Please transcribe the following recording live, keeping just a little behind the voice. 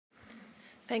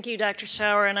Thank you, Dr.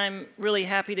 Schauer, and I'm really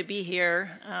happy to be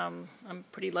here. I'm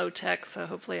pretty low tech, so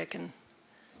hopefully I can.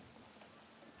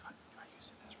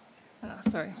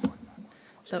 Sorry.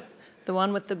 The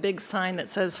one with the big sign that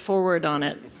says forward on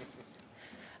it.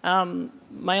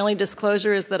 My only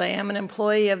disclosure is that I am an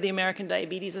employee of the American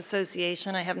Diabetes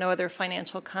Association. I have no other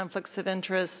financial conflicts of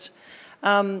interest.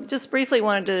 Just briefly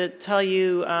wanted to tell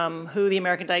you who the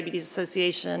American Diabetes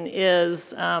Association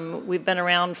is. We've been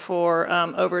around for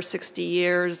over 60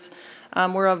 years.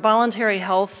 We're a voluntary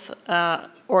health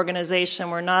organization.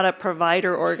 We're not a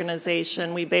provider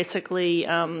organization. We basically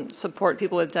support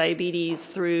people with diabetes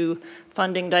through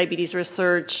funding diabetes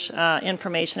research,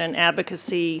 information, and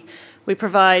advocacy. We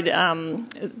provide,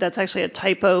 that's actually a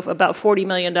typo, about $40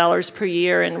 million per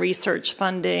year in research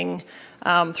funding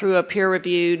through a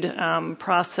peer-reviewed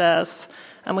process.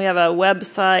 And we have a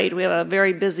website. We have a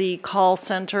very busy call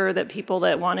center that people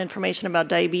that want information about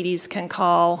diabetes can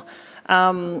call.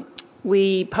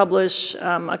 We publish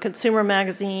a consumer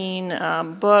magazine,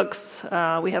 books.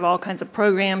 We have all kinds of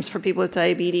programs for people with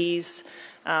diabetes,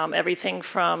 everything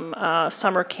from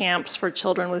summer camps for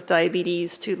children with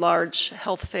diabetes to large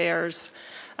health fairs.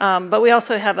 But we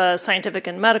also have a scientific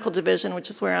and medical division,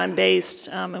 which is where I'm based,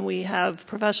 and we have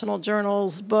professional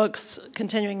journals, books,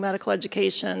 continuing medical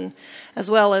education,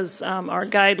 as well as our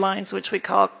guidelines, which we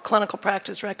call clinical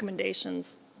practice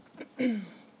recommendations.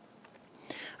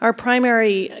 Our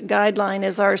primary guideline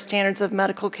is our standards of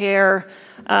medical care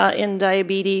in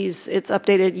diabetes. It's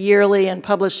updated yearly and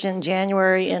published in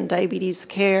January in Diabetes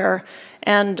Care.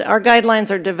 And our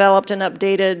guidelines are developed and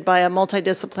updated by a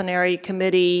multidisciplinary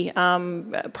committee,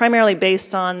 primarily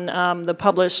based on the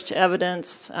published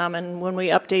evidence. And when we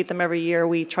update them every year,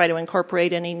 we try to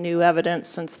incorporate any new evidence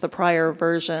since the prior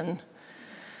version.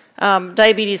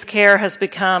 Diabetes care has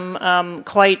become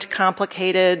quite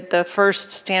complicated. The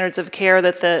first standards of care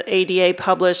that the ADA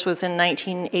published was in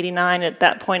 1989. At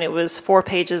that point, it was 4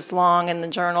 pages long in the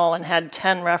journal and had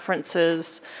 10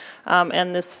 references.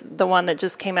 And the one that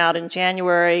just came out in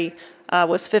January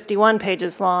was 51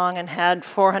 pages long and had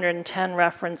 410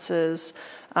 references.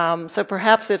 So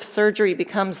perhaps if surgery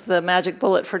becomes the magic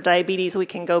bullet for diabetes, we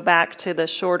can go back to the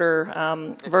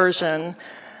shorter version.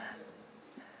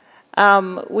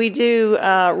 We do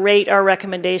rate our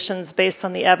recommendations based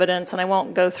on the evidence, and I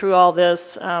won't go through all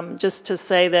this, just to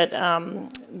say that,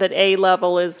 that A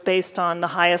level is based on the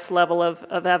highest level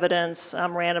of evidence,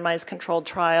 randomized controlled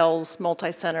trials,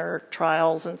 multi-center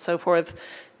trials, and so forth.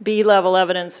 B level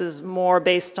evidence is more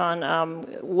based on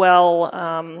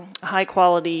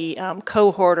high-quality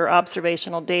cohort or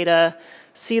observational data.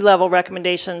 C level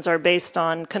recommendations are based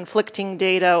on conflicting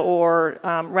data or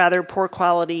rather poor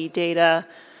quality data.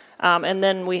 And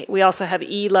then we also have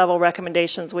E-level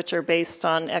recommendations, which are based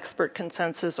on expert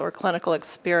consensus or clinical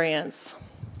experience.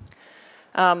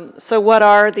 So what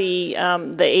are the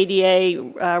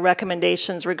ADA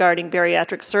recommendations regarding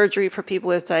bariatric surgery for people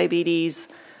with diabetes?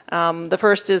 The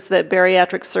first is that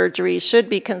bariatric surgery should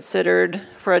be considered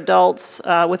for adults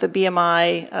with a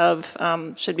BMI of,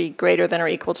 should be greater than or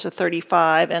equal to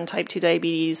 35 and type 2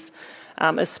 diabetes.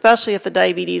 Especially if the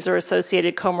diabetes or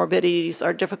associated comorbidities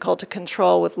are difficult to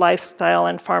control with lifestyle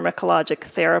and pharmacologic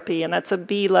therapy. And that's a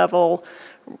B-level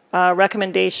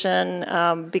recommendation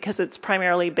because it's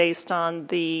primarily based on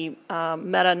the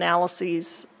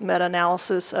meta-analysis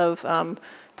of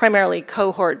primarily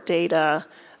cohort data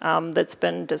that's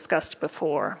been discussed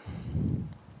before.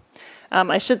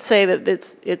 I should say that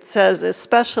it says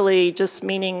especially, just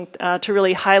meaning to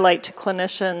really highlight to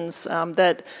clinicians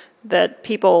that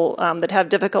people that have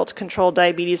difficult to control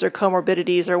diabetes or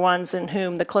comorbidities are ones in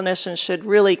whom the clinician should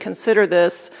really consider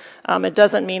this. It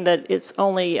doesn't mean that it's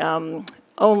only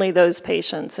those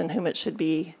patients in whom it should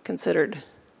be considered.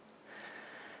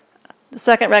 The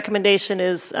second recommendation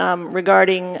is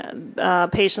regarding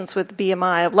patients with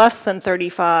BMI of less than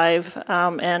 35,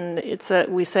 and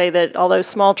we say that although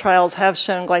small trials have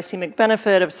shown glycemic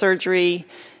benefit of surgery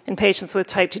in patients with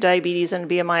type 2 diabetes and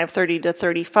BMI of 30 to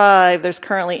 35, there's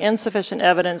currently insufficient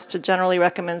evidence to generally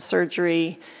recommend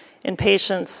surgery in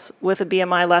patients with a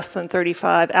BMI less than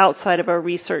 35 outside of a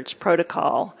research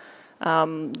protocol.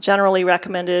 Generally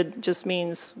recommended just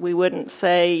means we wouldn't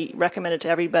say recommend it to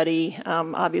everybody.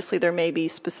 Obviously, there may be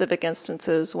specific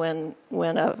instances when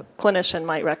a clinician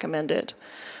might recommend it.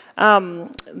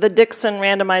 The Dixon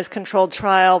randomized controlled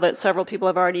trial that several people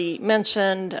have already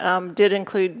mentioned did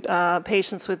include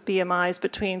patients with BMIs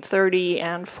between 30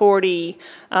 and 40,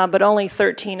 but only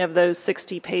 13 of those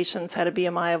 60 patients had a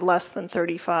BMI of less than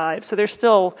 35. So there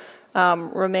still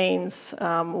remains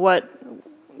what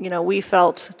we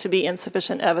felt to be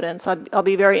insufficient evidence. I'll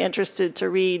be very interested to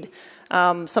read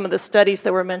some of the studies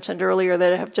that were mentioned earlier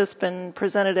that have just been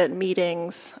presented at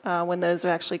meetings when those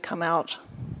actually come out.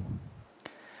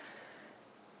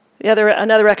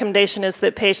 Another recommendation is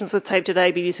that patients with type 2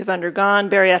 diabetes who've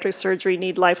undergone bariatric surgery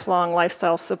need lifelong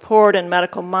lifestyle support and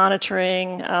medical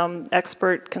monitoring,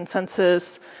 expert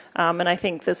consensus, and I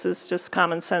think this is just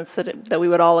common sense that we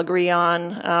would all agree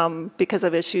on because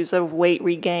of issues of weight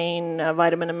regain,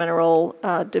 vitamin and mineral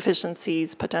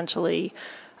deficiencies, potentially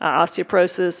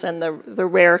osteoporosis, and the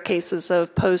rare cases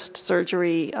of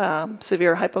post-surgery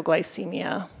severe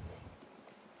hypoglycemia.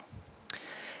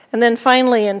 And then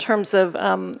finally, in terms of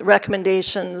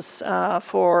recommendations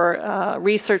for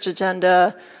research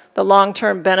agenda, the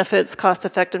long-term benefits,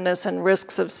 cost-effectiveness, and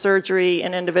risks of surgery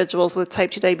in individuals with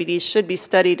type 2 diabetes should be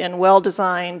studied in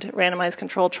well-designed randomized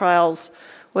controlled trials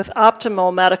with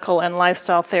optimal medical and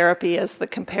lifestyle therapy as the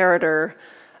comparator.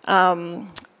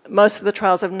 Most of the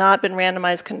trials have not been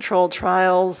randomized controlled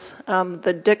trials.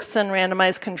 The Dixon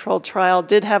randomized controlled trial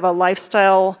did have a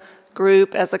lifestyle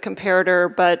group as a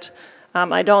comparator, but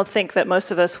I don't think that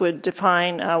most of us would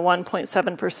define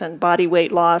 1.7% body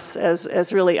weight loss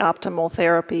as really optimal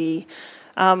therapy.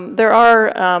 There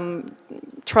are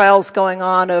trials going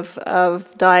on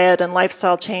of diet and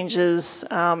lifestyle changes,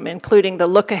 including the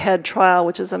Look Ahead trial,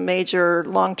 which is a major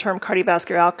long-term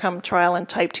cardiovascular outcome trial in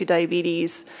type 2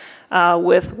 diabetes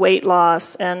with weight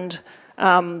loss. And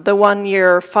the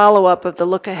one-year follow-up of the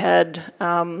Look Ahead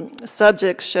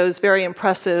subjects shows very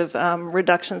impressive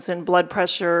reductions in blood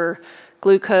pressure,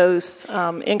 glucose,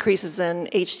 increases in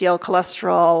HDL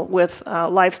cholesterol with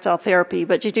lifestyle therapy,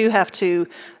 but you do have to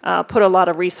put a lot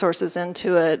of resources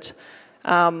into it.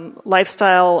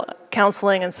 Lifestyle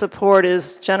counseling and support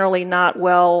is generally not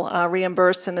well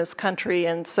reimbursed in this country,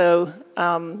 and so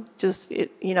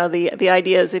the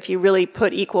idea is if you really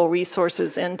put equal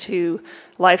resources into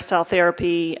lifestyle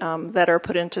therapy that are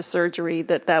put into surgery,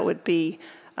 that would be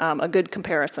a good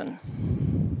comparison.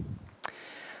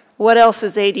 What else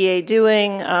is ADA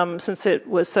doing? Since it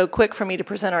was so quick for me to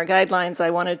present our guidelines, I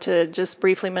wanted to just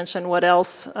briefly mention what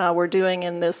else we're doing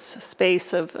in this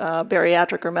space of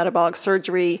bariatric or metabolic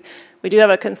surgery. We do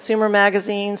have a consumer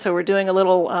magazine, so we're doing a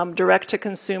little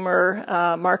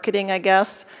direct-to-consumer marketing, I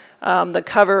guess. The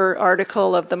cover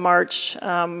article of the March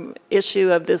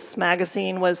issue of this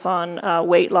magazine was on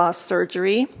weight loss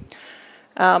surgery.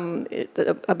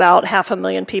 About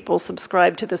 500,000 people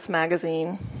subscribe to this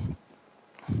magazine.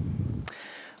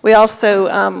 We also,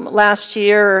 last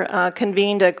year,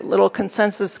 convened a little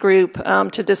consensus group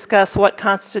to discuss what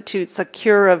constitutes a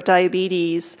cure of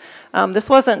diabetes. This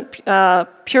wasn't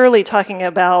purely talking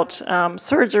about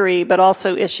surgery, but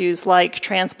also issues like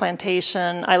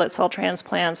transplantation, islet cell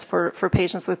transplants for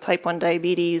patients with type 1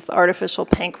 diabetes, the artificial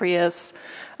pancreas,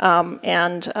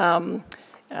 and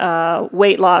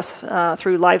weight loss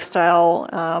through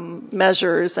lifestyle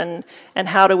measures, and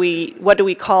what do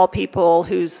we call people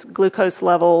whose glucose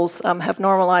levels have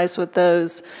normalized with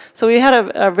those. So we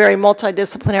had a very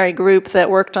multidisciplinary group that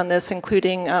worked on this,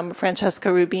 including Francesca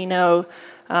Rubino,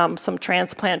 some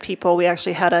transplant people. We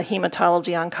actually had a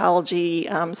hematology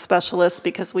oncology specialist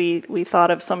because we thought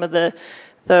of some of the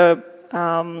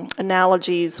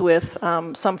analogies with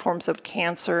some forms of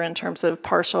cancer in terms of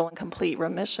partial and complete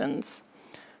remissions.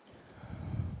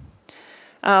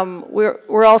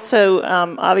 We're also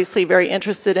obviously very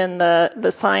interested in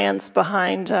the science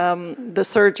behind the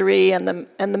surgery and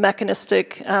the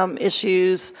mechanistic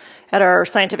issues. At our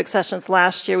scientific sessions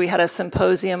last year, we had a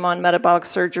symposium on metabolic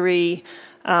surgery.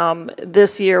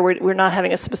 This year, we're not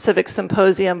having a specific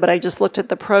symposium, but I just looked at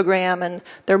the program, and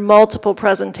there are multiple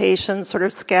presentations sort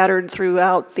of scattered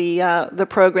throughout the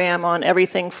program on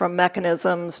everything from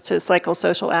mechanisms to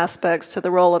psychosocial aspects to the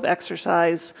role of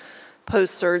exercise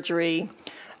post-surgery.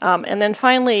 And then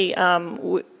finally,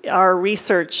 our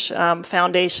research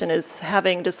foundation is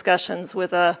having discussions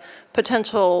with a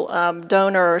potential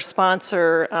donor or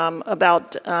sponsor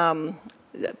about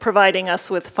providing us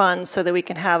with funds so that we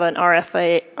can have an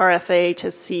RFA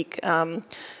to seek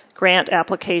grant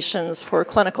applications for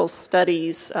clinical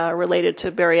studies related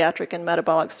to bariatric and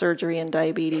metabolic surgery and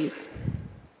diabetes.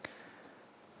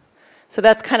 So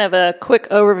that's kind of a quick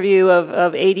overview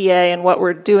of ADA and what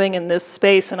we're doing in this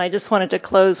space, and I just wanted to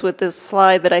close with this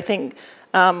slide that I think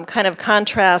kind of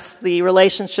contrasts the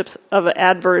relationships of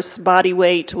adverse body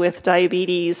weight with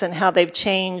diabetes and how they've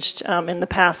changed in the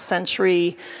past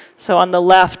century. So on the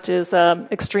left is an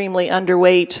extremely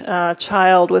underweight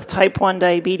child with type 1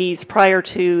 diabetes prior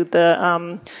to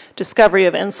the discovery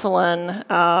of insulin,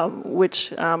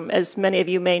 which, as many of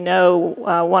you may know,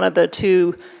 one of the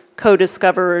two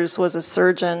co-discoverers was a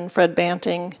surgeon, Fred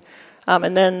Banting.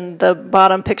 And then the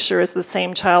bottom picture is the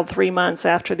same child 3 months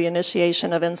after the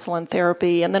initiation of insulin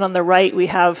therapy. And then on the right, we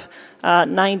have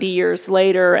 90 years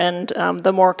later, and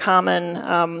the more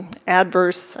common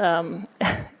adverse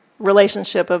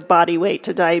relationship of body weight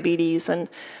to diabetes. And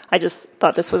I just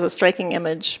thought this was a striking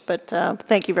image, but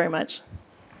thank you very much.